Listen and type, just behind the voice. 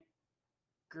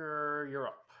You're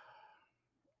up.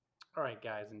 All right,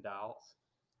 guys and dolls.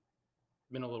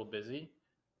 Been a little busy.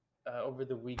 Over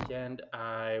the weekend,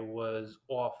 I was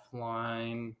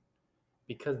offline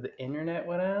because the internet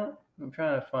went out. I'm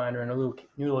trying to find her in a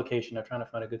new location. I'm trying to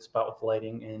find a good spot with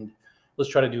lighting, and let's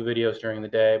try to do videos during the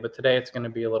day. But today it's going to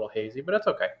be a little hazy, but that's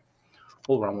okay.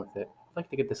 We'll run with it. I'd like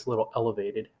to get this a little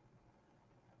elevated.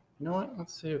 You know what?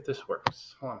 Let's see if this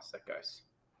works. Hold on a sec, guys.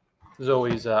 This is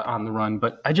always on the run,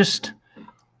 but I just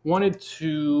wanted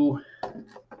to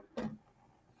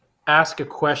ask a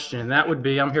question. That would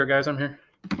be, I'm here, guys, I'm here.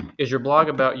 Is your blog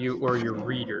about you or your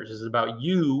readers? Is it about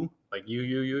you, like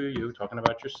you, talking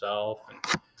about yourself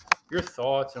and your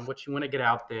thoughts and what you want to get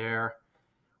out there,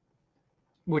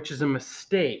 which is a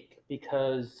mistake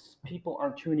because people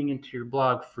aren't tuning into your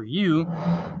blog for you,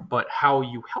 but how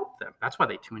you help them. That's why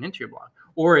they tune into your blog.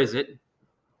 Or is it,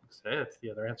 say that's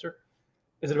the other answer,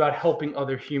 is it about helping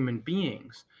other human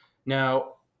beings?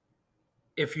 Now,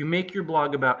 if you make your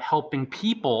blog about helping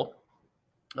people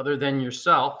other than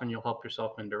yourself, and you'll help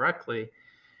yourself indirectly,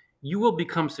 you will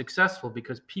become successful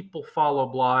because people follow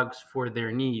blogs for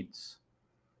their needs,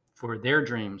 for their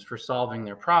dreams, for solving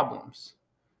their problems.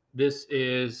 This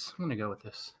is, I'm going to go with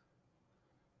this.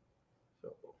 So,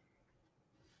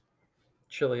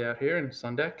 chilly out here in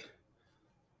sun deck.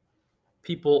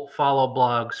 People follow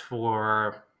blogs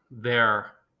for their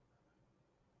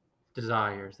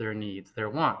desires, their needs, their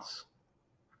wants.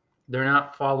 They're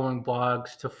not following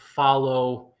blogs to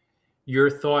follow your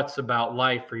thoughts about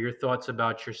life or your thoughts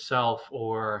about yourself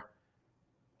or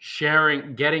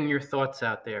getting your thoughts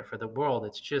out there for the world.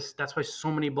 It's just, that's why so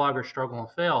many bloggers struggle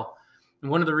and fail. And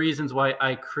one of the reasons why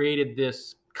I created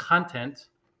this content,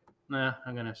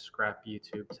 I'm going to scrap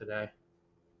YouTube today,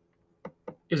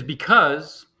 is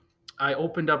because I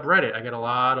opened up Reddit. I got a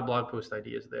lot of blog post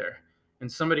ideas there. And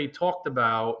somebody talked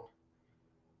about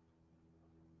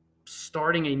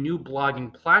starting a new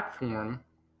blogging platform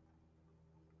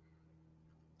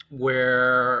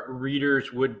where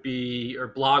readers would be,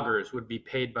 or bloggers would be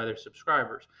paid by their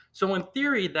subscribers. So in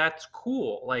theory, that's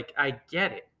cool. Like, I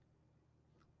get it.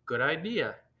 Good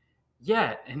idea.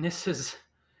 Yet, and this is,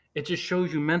 it just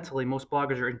shows you mentally, most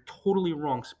bloggers are in totally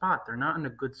wrong spot. They're not in a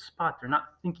good spot. They're not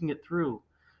thinking it through.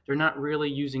 They're not really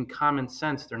using common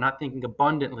sense. They're not thinking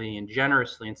abundantly and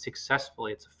generously and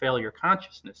successfully. It's a failure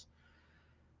consciousness.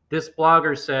 This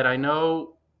blogger said, I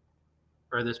know,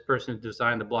 or this person who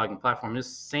designed the blogging platform, this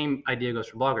same idea goes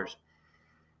for bloggers.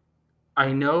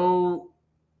 I know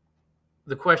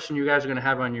the question you guys are going to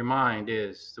have on your mind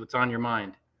is, what's on your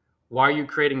mind? Why are you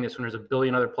creating this when there's a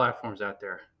billion other platforms out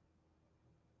there?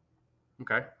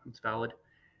 Okay, that's valid.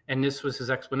 And this was his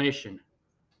explanation.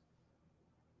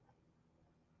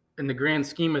 In the grand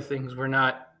scheme of things, we're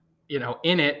not,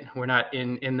 in it. We're not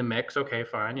in the mix. Okay,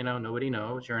 fine. Nobody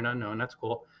knows. You're an unknown. That's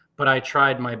cool. But I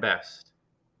tried my best.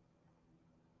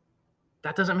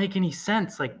 That doesn't make any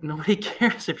sense. Like, nobody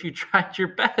cares if you tried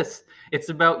your best. It's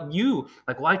about you.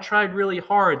 Like, well, I tried really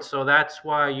hard, so that's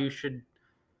why you should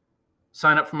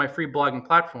sign up for my free blogging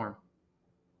platform.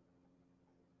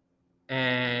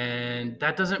 And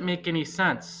that doesn't make any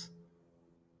sense.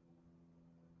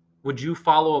 Would you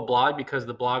follow a blog because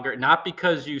the blogger, not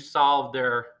because they solved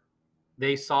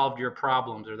your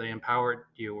problems or they empowered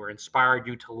you or inspired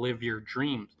you to live your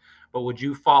dreams, but would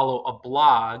you follow a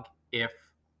blog if,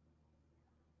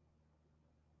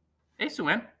 hey,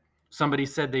 Suen, somebody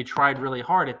said they tried really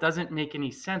hard? It doesn't make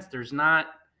any sense.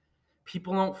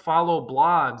 People don't follow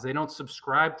blogs. They don't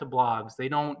subscribe to blogs. They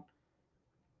don't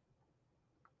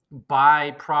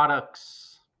buy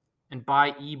products and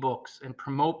buy ebooks and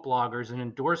promote bloggers and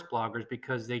endorse bloggers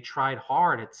because they tried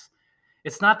hard. It's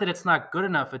not that it's not good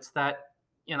enough. It's that,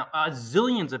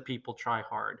 zillions of people try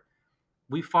hard.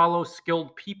 We follow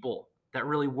skilled people that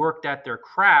really worked at their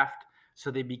craft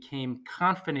so they became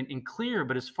confident and clear.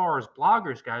 But as far as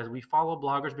bloggers, guys, we follow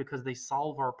bloggers because they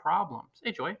solve our problems.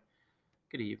 Hey, Joy.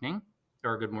 Good evening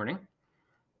or good morning.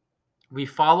 We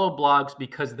follow blogs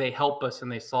because they help us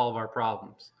and they solve our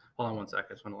problems. Hold on one sec.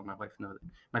 I just want to let my wife know that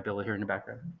might be able to hear in the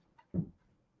background.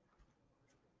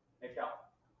 Hey, Cal.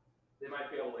 They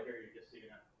might be able to hear you, just so you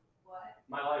know. What?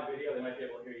 My live video, they might be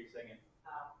able to hear you singing.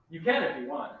 Oh. You can if you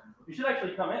want. You should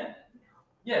actually come in.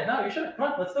 Yeah, no, you should.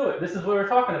 Come on, let's do it. This is what we're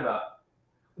talking about.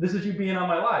 This is you being on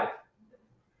my live.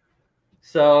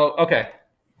 So, okay.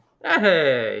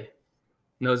 Hey.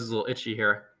 Nose is a little itchy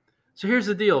here. So here's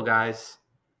the deal, guys.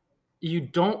 You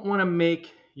don't want to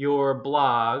make your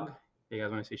blog. You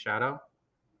guys want to see Shadow?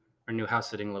 Our new house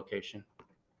sitting location.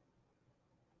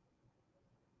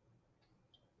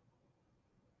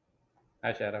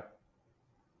 Hi, Shadow.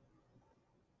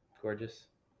 Gorgeous.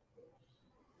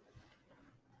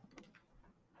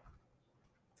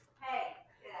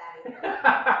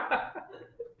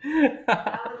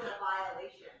 That was a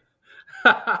violation.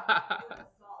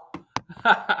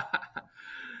 Assault.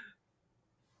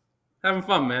 Having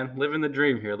fun, man. Living the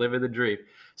dream here. Living the dream.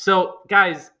 So,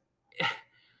 guys,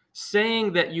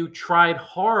 saying that you tried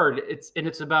hard,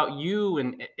 it's about you,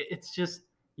 and it's just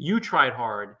you tried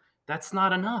hard. That's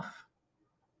not enough.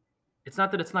 It's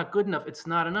not that it's not good enough. It's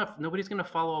not enough. Nobody's going to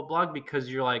follow a blog because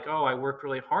you're like, oh, I worked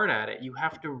really hard at it. You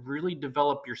have to really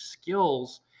develop your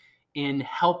skills in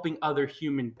helping other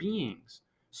human beings.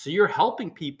 So you're helping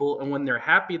people, and when they're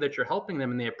happy that you're helping them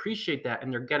and they appreciate that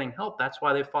and they're getting help, that's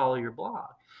why they follow your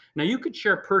blog. Now, you could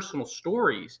share personal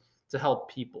stories to help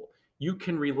people. You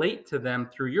can relate to them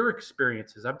through your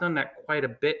experiences. I've done that quite a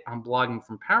bit on Blogging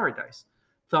from Paradise.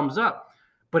 Thumbs up.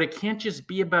 But it can't just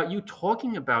be about you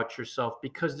talking about yourself,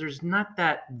 because there's not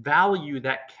that value,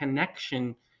 that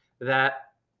connection,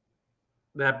 that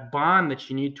bond that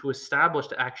you need to establish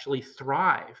to actually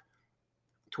thrive,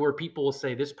 to where people will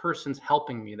say, this person's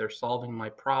helping me, they're solving my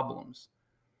problems,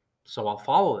 so I'll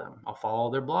follow them, I'll follow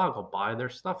their blog, I'll buy their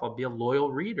stuff, I'll be a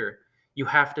loyal reader. You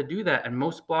have to do that. And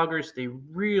most bloggers, they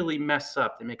really mess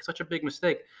up. They make such a big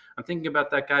mistake. I'm thinking about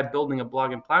that guy building a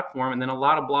blogging platform, and then a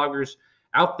lot of bloggers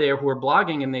out there who are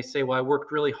blogging and they say, well, I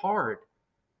worked really hard.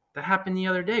 That happened the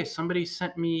other day. Somebody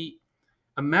sent me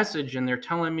a message and they're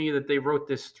telling me that they wrote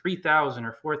this 3,000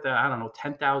 or 4,000, I don't know,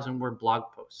 10,000 word blog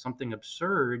post, something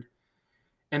absurd.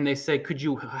 And they say, could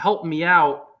you help me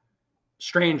out?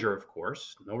 Stranger, of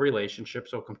course, no relationship.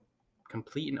 So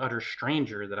complete and utter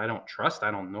stranger that I don't trust.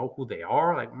 I don't know who they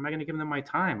are. Like, am I going to give them my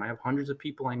time? I have hundreds of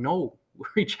people I know who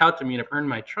reach out to me and have earned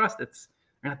my trust. They're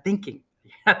not thinking.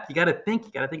 You got to think.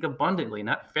 You got to think abundantly,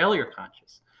 not failure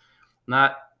conscious,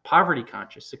 not poverty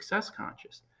conscious, success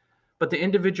conscious. But the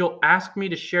individual asked me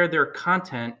to share their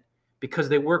content because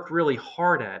they worked really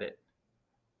hard at it.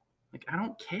 Like, I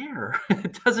don't care.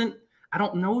 I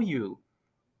don't know you.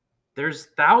 There's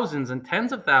thousands and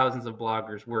tens of thousands of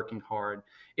bloggers working hard.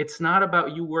 It's not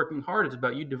about you working hard. It's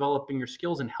about you developing your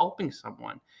skills and helping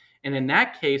someone. And in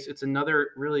that case, it's another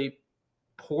really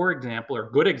poor example, or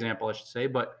good example, I should say,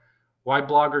 but why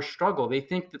bloggers struggle. They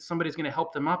think that somebody's going to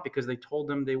help them out because they told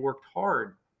them they worked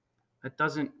hard. That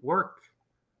doesn't work.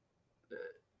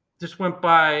 Just went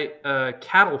by a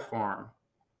cattle farm.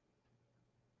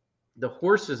 The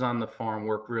horses on the farm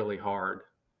work really hard.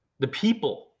 The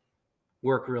people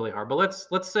work really hard. But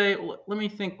let me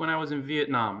think, when I was in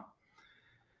Vietnam,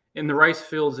 in the rice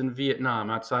fields in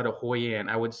Vietnam outside of Hoi An,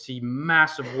 I would see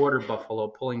massive water buffalo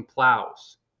pulling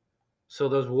plows. So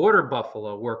those water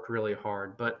buffalo work really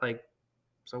hard, but like,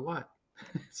 so what?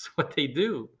 It's what they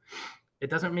do. It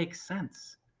doesn't make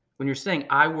sense. When you're saying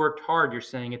I worked hard, you're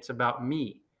saying it's about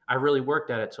me. I really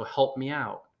worked at it, so help me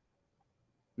out.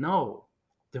 No,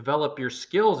 develop your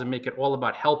skills and make it all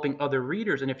about helping other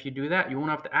readers. And if you do that, you won't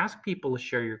have to ask people to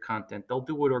share your content. They'll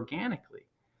do it organically.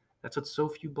 That's what so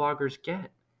few bloggers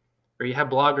get. Or you have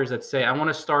bloggers that say, I want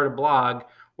to start a blog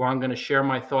where I'm going to share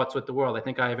my thoughts with the world. I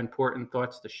think I have important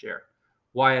thoughts to share.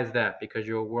 Why is that? Because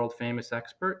you're a world famous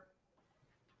expert?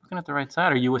 Looking at the right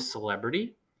side. Are you a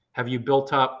celebrity? Have you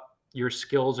built up your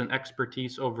skills and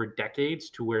expertise over decades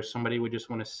to where somebody would just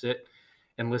want to sit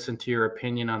and listen to your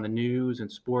opinion on the news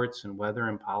and sports and weather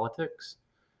and politics?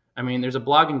 I mean, there's a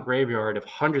blogging graveyard of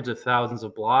hundreds of thousands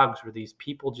of blogs where these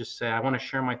people just say, I want to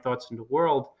share my thoughts in the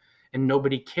world, and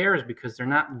nobody cares because they're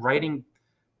not writing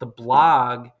the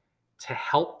blog to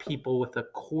help people with a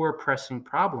core pressing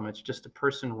problem. It's just a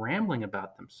person rambling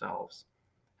about themselves.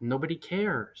 Nobody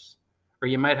cares. Or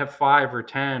you might have 5 or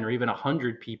 10 or even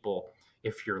 100 people,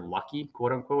 if you're lucky,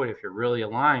 quote unquote, if you're really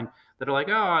aligned, that are like,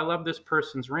 oh, I love this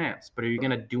person's rants. But are you going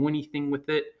to do anything with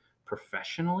it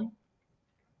professionally?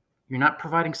 You're not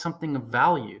providing something of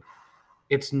value.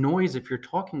 It's noise if you're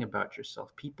talking about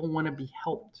yourself. People want to be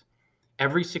helped.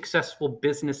 Every successful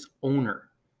business owner,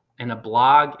 and a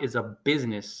blog is a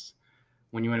business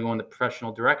when you want to go in the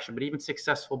professional direction, but even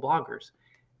successful bloggers,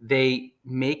 they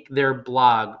make their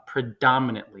blog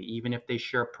predominantly, even if they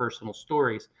share personal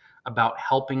stories, about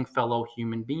helping fellow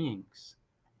human beings.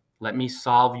 Let me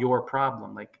solve your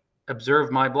problem. Like,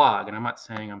 observe my blog. And I'm not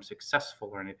saying I'm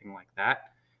successful or anything like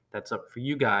that. That's up for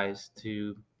you guys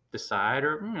to decide,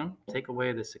 or take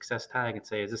away the success tag and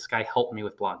say, is this guy help me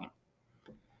with blogging?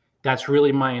 That's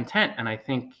really my intent. And I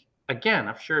think, again,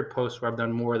 I've shared posts where I've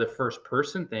done more of the first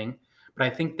person thing, but I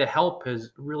think the help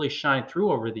has really shined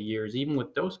through over the years, even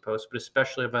with those posts, but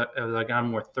especially as I got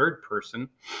more third person,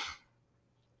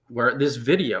 where this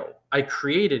video, I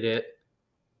created it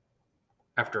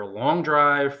after a long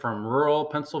drive from rural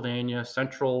Pennsylvania,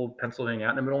 central Pennsylvania, out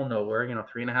in the middle of nowhere,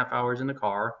 3.5 hours in the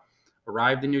car,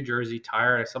 arrived in New Jersey,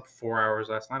 tired. I slept 4 hours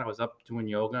last night. I was up doing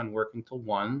yoga and working till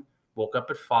 1, woke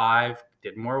up at 5,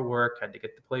 did more work, had to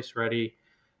get the place ready.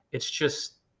 It's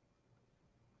just,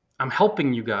 I'm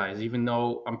helping you guys, even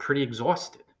though I'm pretty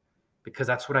exhausted, because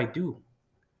that's what I do.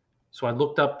 So I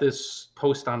looked up this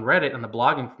post on Reddit on the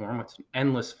blogging forum. It's an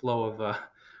endless flow of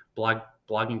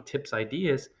blogging tips,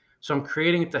 ideas. So I'm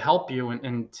creating it to help you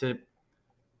and to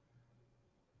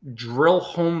drill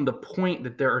home the point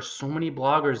that there are so many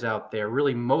bloggers out there.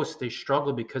 Really, most, they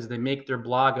struggle because they make their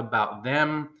blog about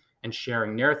them and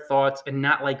sharing their thoughts and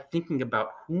not like thinking about,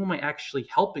 who am I actually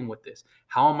helping with this?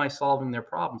 How am I solving their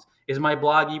problems? Is my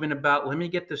blog even about, let me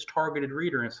get this targeted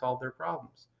reader and solve their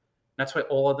problems? That's why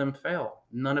all of them fail.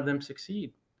 None of them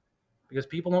succeed, because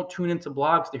people don't tune into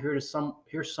blogs to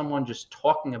hear someone just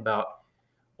talking about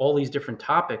all these different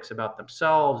topics about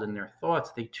themselves and their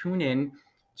thoughts. They tune in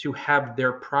to have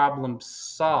their problems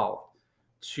solved,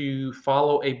 to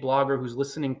follow a blogger who's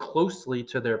listening closely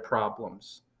to their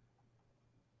problems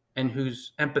and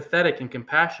who's empathetic and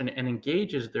compassionate and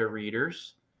engages their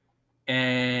readers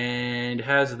and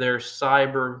has their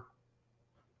cyber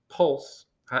pulse,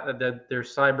 their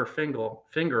cyber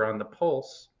finger on the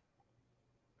pulse,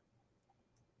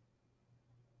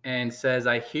 and says,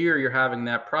 I hear you're having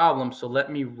that problem, so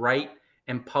let me write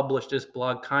and publish this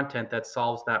blog content that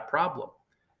solves that problem.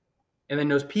 And then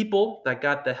those people that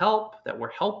got the help, that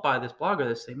were helped by this blogger,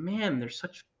 they say, man, they're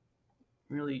such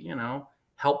really,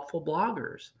 helpful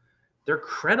bloggers. They're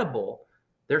credible.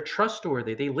 They're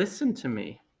trustworthy. They listen to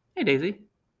me. Hey, Daisy.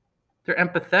 They're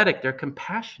empathetic. They're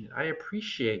compassionate. I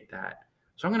appreciate that.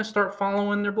 So I'm going to start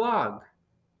following their blog.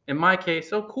 In my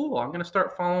case, oh, cool. I'm going to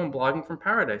start following Blogging from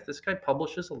Paradise. This guy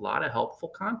publishes a lot of helpful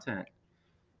content.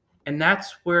 And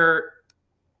that's where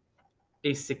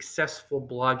a successful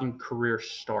blogging career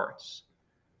starts.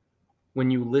 When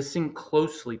you listen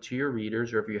closely to your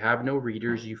readers, or if you have no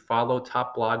readers, you follow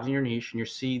top blogs in your niche and you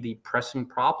see the pressing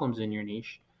problems in your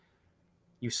niche.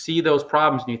 You see those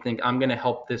problems and you think, I'm going to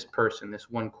help this person, this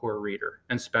one core reader,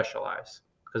 and specialize.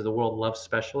 Because the world loves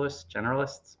specialists,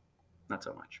 generalists, not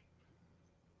so much.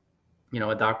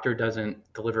 A doctor doesn't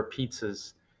deliver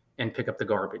pizzas and pick up the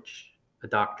garbage. A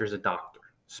doctor's a doctor,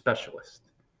 specialist.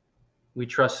 We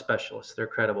trust specialists. They're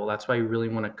credible. That's why you really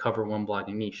want to cover one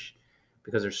blogging niche,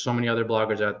 because there's so many other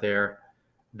bloggers out there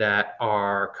that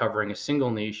are covering a single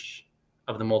niche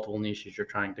of the multiple niches you're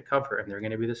trying to cover, and they're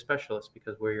going to be the specialist,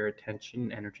 because where your attention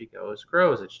and energy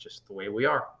grows. It's just the way we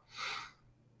are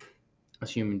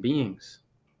as human beings.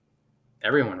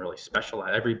 Everyone really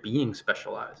specializes. Every being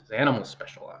specializes. Animals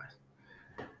specialize.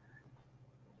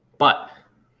 But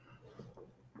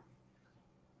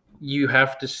you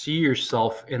have to see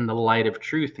yourself in the light of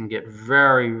truth and get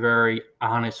very, very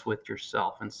honest with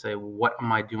yourself and say, what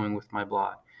am I doing with my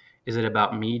blog? Is it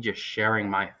about me just sharing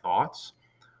my thoughts?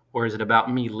 Or is it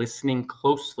about me listening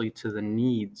closely to the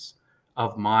needs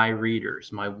of my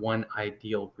readers, my one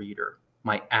ideal reader,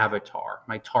 my avatar,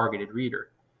 my targeted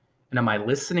reader? And am I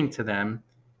listening to them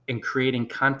and creating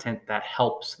content that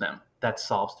helps them, that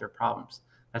solves their problems?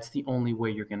 That's the only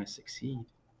way you're going to succeed.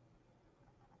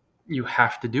 You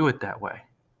have to do it that way.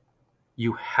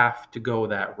 You have to go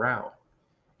that route.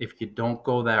 If you don't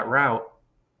go that route,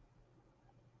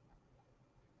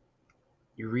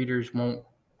 your readers won't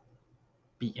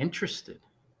be interested.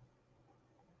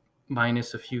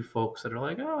 Minus a few folks that are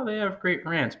like, oh, they have great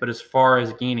rants. But as far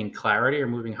as gaining clarity or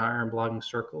moving higher in blogging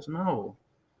circles, no.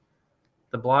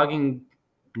 The blogging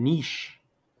niche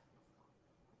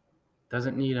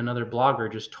doesn't need another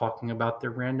blogger just talking about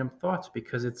their random thoughts,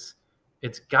 because it's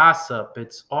gossip.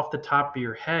 It's off the top of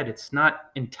your head. It's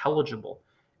not intelligible.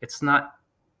 It's not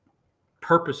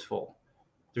purposeful.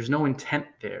 There's no intent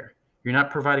there. You're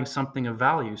not providing something of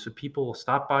value. So people will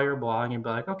stop by your blog and be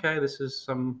like, okay, this is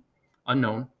some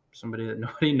unknown, somebody that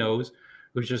nobody knows,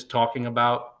 who's just talking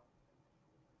about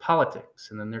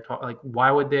politics. And then they're talking like, why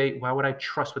would I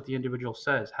trust what the individual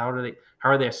says? How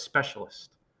are they a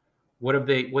specialist?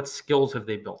 What skills have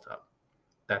they built up?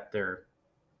 That they're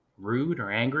rude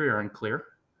or angry or unclear,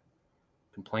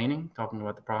 complaining, talking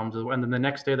about the problems, and then the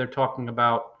next day they're talking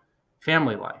about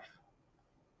family life.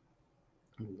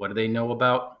 What do they know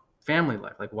about family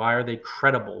life? Like, why are they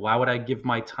credible? Why would I give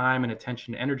my time and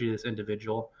attention and energy to this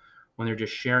individual when they're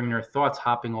just sharing their thoughts,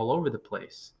 hopping all over the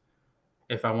place?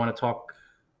 If I want to talk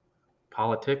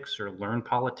politics or learn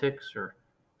politics, or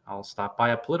I'll stop by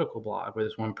a political blog where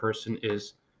this one person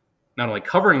is not only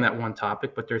covering that one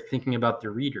topic, but they're thinking about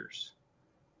their readers.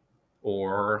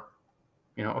 Or,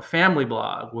 a family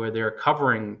blog where they're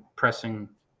covering pressing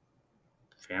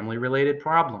family-related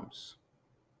problems.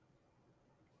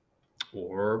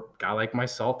 Or a guy like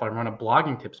myself, I run a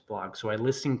blogging tips blog, so I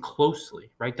listen closely,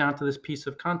 right down to this piece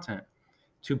of content.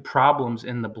 to problems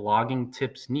in the blogging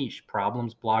tips niche,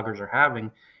 problems bloggers are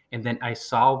having, and then I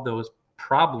solve those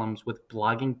problems with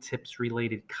blogging tips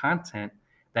related content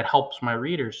that helps my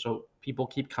readers. So people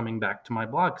keep coming back to my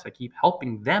blog because I keep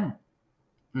helping them.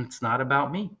 And it's not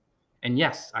about me. And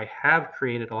yes, I have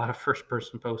created a lot of first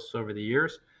person posts over the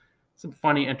years, some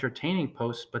funny, entertaining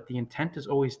posts, but the intent is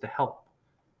always to help.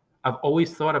 I've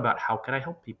always thought about how could I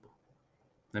help people?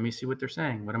 Let me see what they're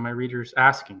saying. What are my readers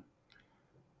asking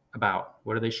about?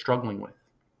 What are they struggling with?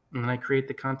 And then I create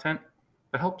the content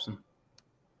that helps them.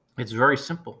 It's very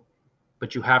simple,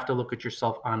 but you have to look at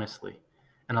yourself honestly.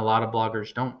 And a lot of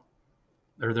bloggers don't,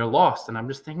 or they're lost. And I'm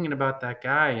just thinking about that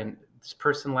guy and this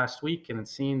person last week and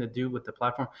seeing the dude with the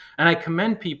platform. And I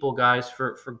commend people, guys,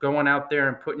 for going out there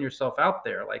and putting yourself out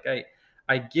there. Like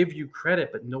I give you credit,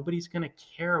 but nobody's going to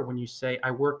care when you say,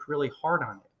 I worked really hard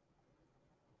on it.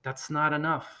 That's not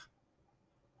enough.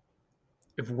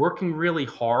 If working really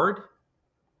hard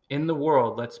in the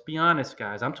world, let's be honest,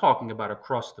 guys, I'm talking about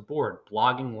across the board,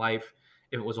 blogging life,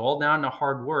 if it was all down to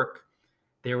hard work,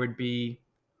 there would be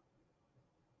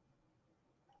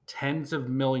tens of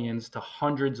millions to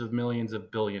hundreds of millions of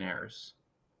billionaires.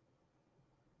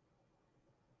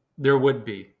 There would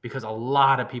be, because a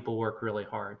lot of people work really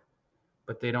hard,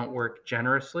 but they don't work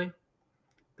generously.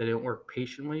 They don't work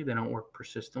patiently. They don't work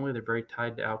persistently. They're very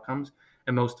tied to outcomes.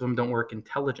 And most of them don't work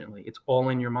intelligently. It's all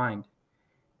in your mind.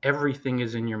 Everything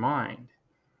is in your mind.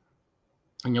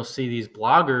 And you'll see these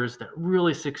bloggers that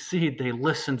really succeed. They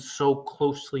listen so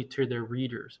closely to their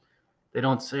readers. They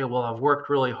don't say, well, I've worked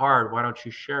really hard. Why don't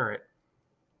you share it?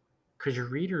 Because your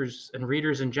readers and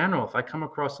readers in general, if I come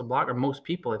across a blogger, most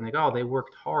people, and they go, oh, they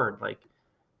worked hard. Like,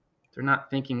 they're not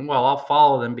thinking, well, I'll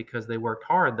follow them because they worked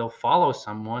hard. They'll follow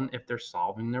someone if they're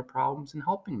solving their problems and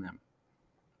helping them.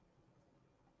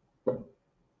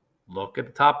 Look at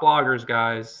the top bloggers,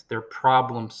 guys. They're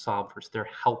problem solvers. They're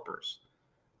helpers.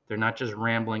 They're not just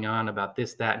rambling on about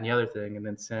this, that, and the other thing and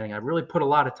then saying, I really put a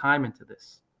lot of time into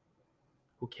this.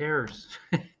 Who cares?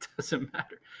 It doesn't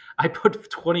matter. I put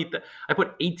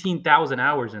 18,000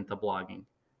 hours into blogging.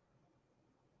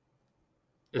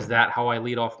 Is that how I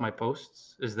lead off my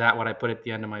posts? Is that what I put at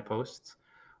the end of my posts?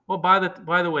 Well, by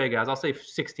the way, guys, I'll say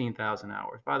 16,000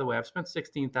 hours. By the way, I've spent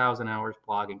 16,000 hours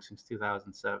blogging since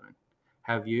 2007.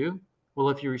 Have you? Well,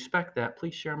 if you respect that,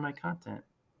 please share my content.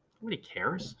 Nobody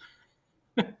cares.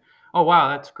 Oh, wow,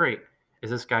 that's great.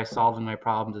 Is this guy solving my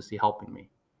problems? Is he helping me?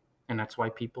 And that's why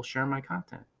people share my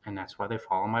content. And that's why they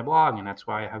follow my blog. And that's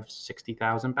why I have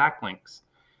 60,000 backlinks.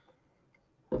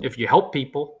 If you help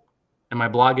people, and my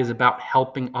blog is about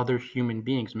helping other human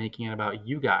beings, making it about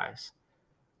you guys,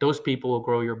 those people will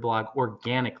grow your blog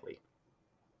organically.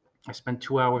 I spend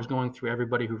 2 hours going through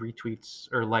everybody who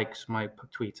retweets or likes my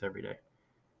tweets every day.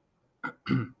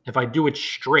 If I do it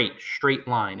straight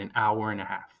line, an hour and a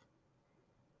half.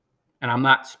 And I'm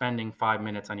not spending 5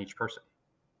 minutes on each person.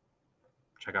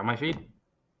 Check out my feed.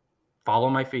 Follow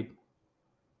my feed.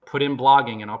 Put in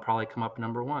blogging and I'll probably come up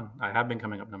number one. I have been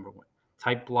coming up number one.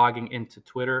 Type blogging into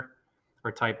Twitter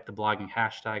or type the blogging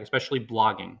hashtag, especially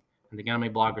blogging. And again, how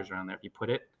many bloggers are on there? If you put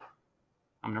it,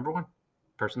 I'm number one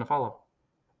person to follow.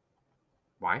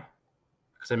 Why?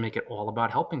 Because I make it all about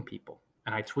helping people.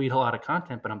 And I tweet a lot of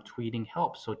content, but I'm tweeting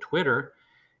help. So Twitter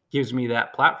gives me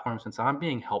that platform, since I'm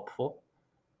being helpful,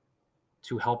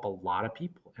 to help a lot of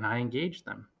people. And I engage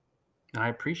them. And I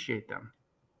appreciate them.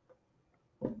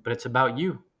 But it's about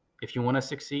you. If you want to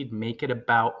succeed, make it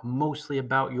mostly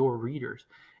about your readers.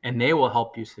 And they will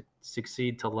help you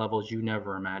succeed to levels you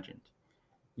never imagined.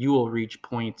 You will reach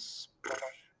points.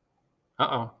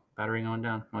 Battery going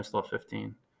down. I still have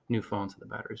 15. New phone, so the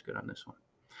battery's good on this one.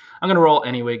 I'm going to roll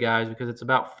anyway, guys, because it's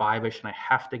about 5-ish, and I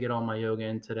have to get all my yoga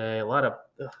in today. I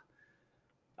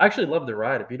actually love the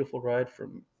ride. A beautiful ride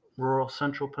from rural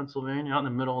central Pennsylvania, out in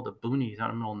the middle of the boonies, out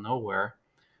in the middle of nowhere,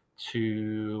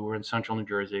 we're in central New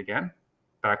Jersey again,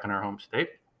 back in our home state.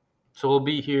 So we'll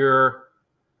be here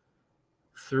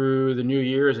through the New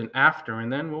Year's and after,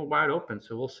 and then we'll wide open.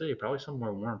 So we'll see. Probably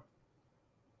somewhere warm.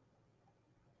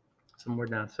 Somewhere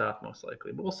down south, most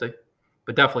likely. But we'll see.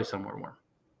 But definitely somewhere warm.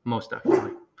 Most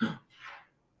definitely.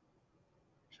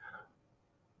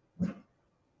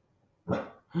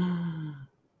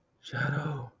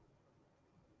 Shadow.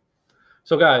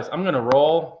 So, guys, I'm going to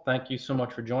roll. Thank you so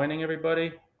much for joining,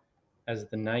 everybody, as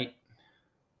the night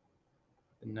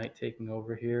taking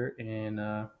over here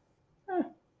in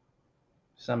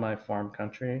semi-farm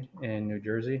country in New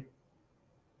Jersey.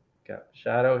 Got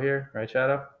Shadow here. Right,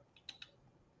 Shadow?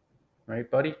 Right,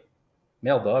 buddy?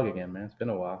 Male dog again, man. It's been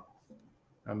a while.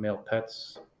 Male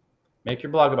pets. Make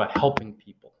your blog about helping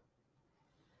people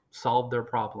solve their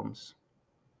problems,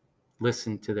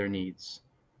 listen to their needs,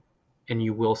 and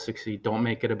you will succeed. Don't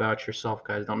make it about yourself,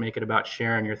 guys. Don't make it about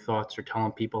sharing your thoughts or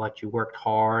telling people that you worked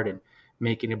hard and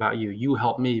making it about you. You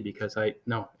help me, because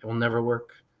no, it will never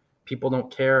work. People don't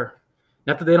care.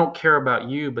 Not that they don't care about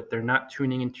you, but they're not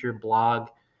tuning into your blog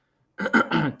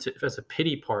as a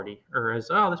pity party, or as,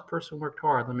 oh, this person worked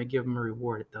hard, let me give them a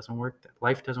reward. It doesn't work.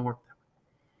 Life doesn't work that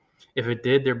way. If it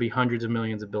did, there'd be hundreds of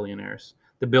millions of billionaires.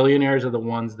 The billionaires are the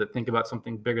ones that think about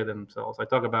something bigger than themselves. My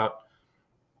friend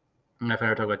and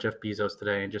I talk about Jeff Bezos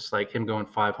today, and just like him going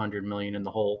 500 million in the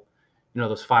hole,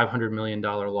 those $500 million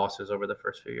losses over the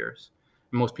first few years.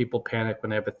 And most people panic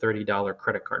when they have a $30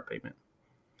 credit card payment.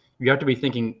 You have to be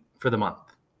thinking for the month.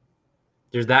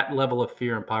 There's that level of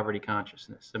fear and poverty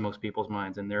consciousness in most people's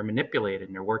minds, and they're manipulated,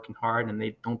 and they're working hard, and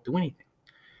they don't do anything.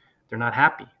 They're not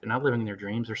happy. They're not living their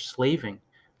dreams. They're slaving.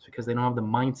 It's because they don't have the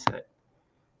mindset.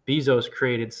 Bezos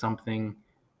created something,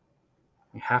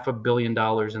 $500 million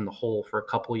in the hole for a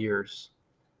couple years.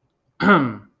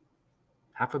 $500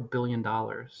 million,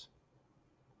 or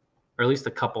at least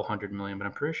a couple $100 million, but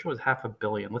I'm pretty sure it was $500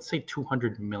 million. Let's say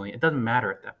 200 million. It doesn't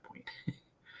matter at that point.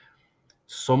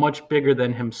 So much bigger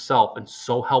than himself and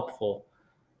so helpful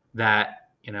that,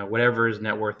 whatever his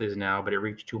net worth is now, but it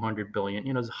reached 200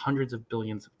 billion, there's hundreds of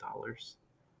billions of dollars.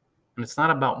 And it's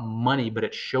not about money, but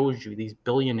it shows you these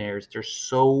billionaires, they're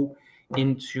so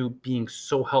into being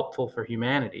so helpful for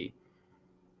humanity.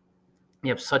 You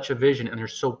have such a vision, and they're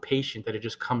so patient that it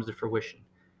just comes to fruition.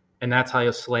 And that's how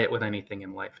you'll slay it with anything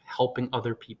in life, helping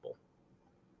other people,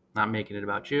 not making it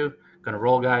about you. Gonna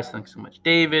roll, guys. Thanks so much,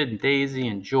 David and Daisy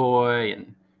and Joy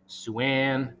and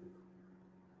Sue-Ann.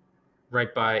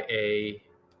 Right by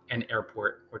an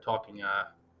airport. We're talking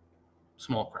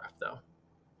small craft, though.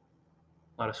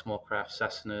 A lot of small craft,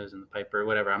 Cessnas and the Piper,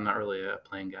 whatever. I'm not really a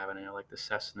plane guy, but I like the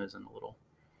Cessnas and the little.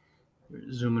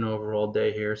 We're zooming over all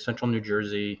day here. Central New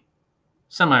Jersey,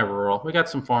 semi-rural. We got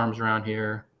some farms around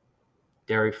here,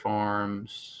 dairy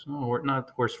farms. Oh,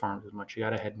 not horse farms as much. You got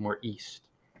to head more east.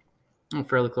 I'm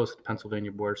fairly close to the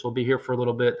Pennsylvania border, so we'll be here for a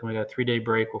little bit. Then we got a 3-day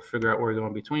break. We'll figure out where we're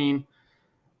going between.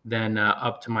 Then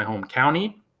up to my home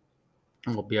county,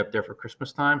 and we'll be up there for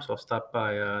Christmas time. So I'll stop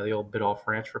by the old Biddulph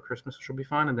Ranch for Christmas, which will be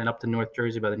fun. And then up to North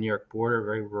Jersey by the New York border,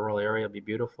 very rural area. It'll be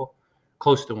beautiful,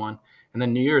 close to one. And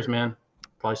then New Year's, man,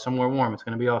 probably somewhere warm. It's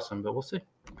going to be awesome, but we'll see.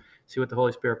 See what the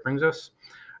Holy Spirit brings us.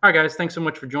 All right, guys, thanks so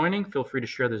much for joining. Feel free to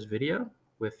share this video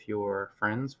with your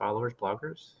friends, followers,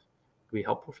 bloggers. It'll be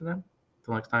helpful for them.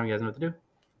 Until next time, you guys know what to do.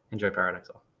 Enjoy Paradise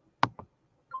all.